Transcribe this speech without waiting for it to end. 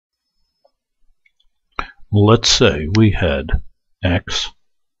let's say we had x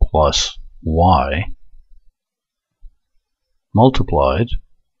plus y multiplied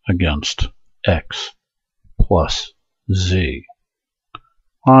against x plus z.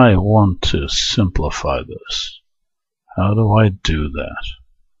 I want to simplify this. How do I do that?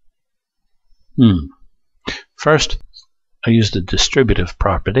 First, I use the distributive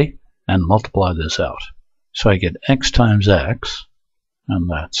property and multiply this out. So I get x times x, and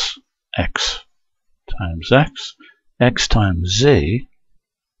that's x times x times z,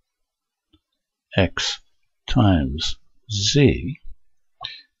 x times z,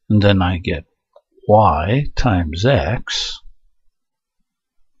 and then I get y times x,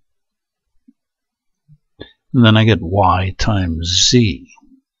 and then I get y times z.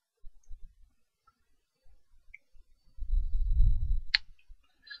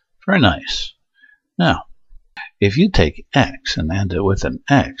 Very nice. Now, if you take x and end it with an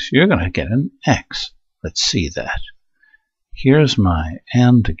x, you're going to get an x. Let's see that. Here's my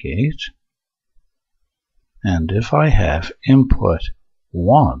AND gate, and if I have input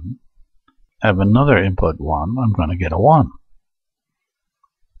 1, have another input 1, I'm going to get a 1.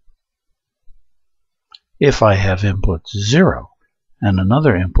 If I have input 0 and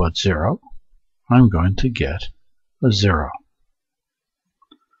another input 0, I'm going to get a 0.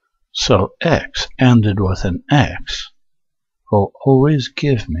 So x ended with an x will always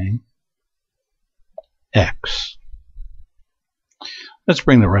give me x. Let's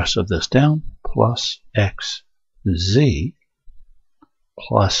bring the rest of this down. Plus xz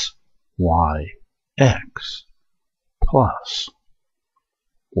plus yx plus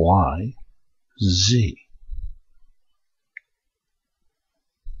yz.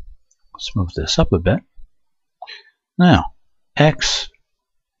 Let's move this up a bit. Now, x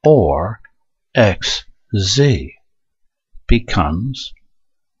or xz becomes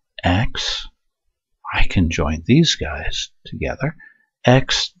x. I can join these guys together.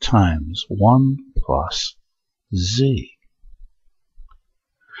 X times 1 plus z.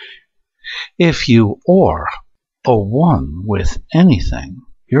 If you OR a 1 with anything,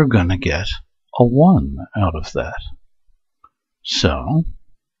 you're going to get a 1 out of that. So,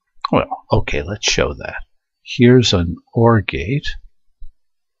 well, okay, let's show that. Here's an OR gate.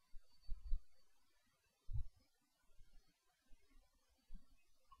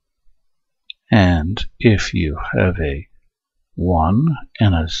 And if you have a 1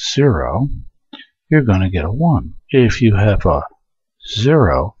 and a 0, you're going to get a 1. If you have a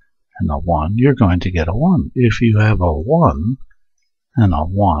 0 and a 1, you're going to get a 1. If you have a 1 and a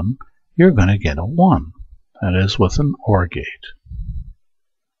 1, you're going to get a 1. That is with an OR gate.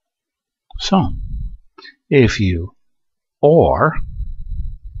 So, if you OR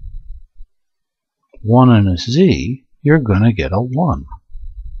 1 and a z, you're going to get a 1.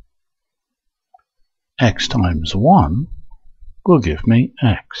 X times 1 will give me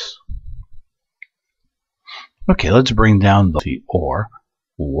x. Okay, let's bring down the OR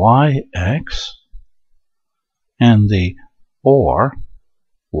yx and the OR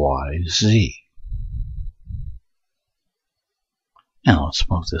yz. And let's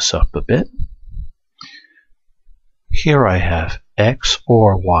move this up a bit. Here I have x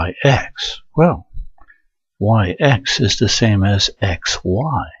or yx. Well, yx is the same as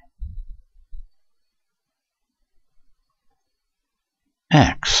xy.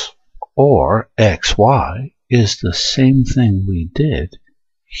 X or xy is the same thing we did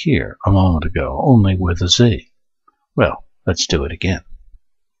here a moment ago, only with a z. Well, let's do it again.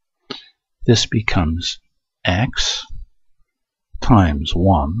 This becomes x times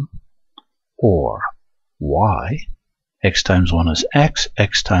 1 or y. X times 1 is x,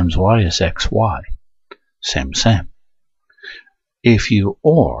 x times y is xy. Same. If you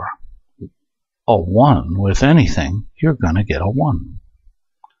OR a 1 with anything, you're going to get a 1.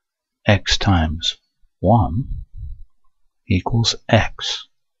 X times 1 equals x.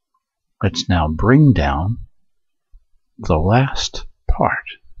 Let's now bring down the last part,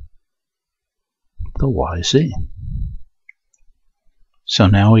 the yz. So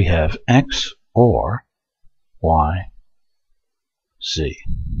now we have x or yz.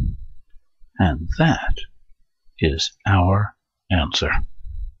 And that is our answer.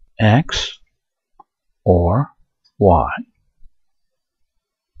 X or y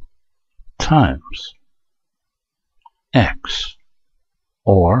times x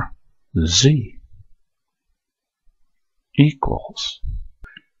or z equals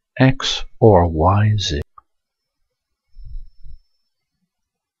x or yz.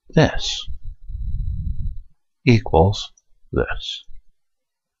 This equals this.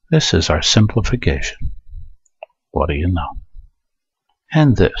 This is our simplification. What do you know?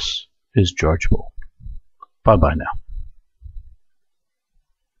 And this is George Boole. Bye-bye now.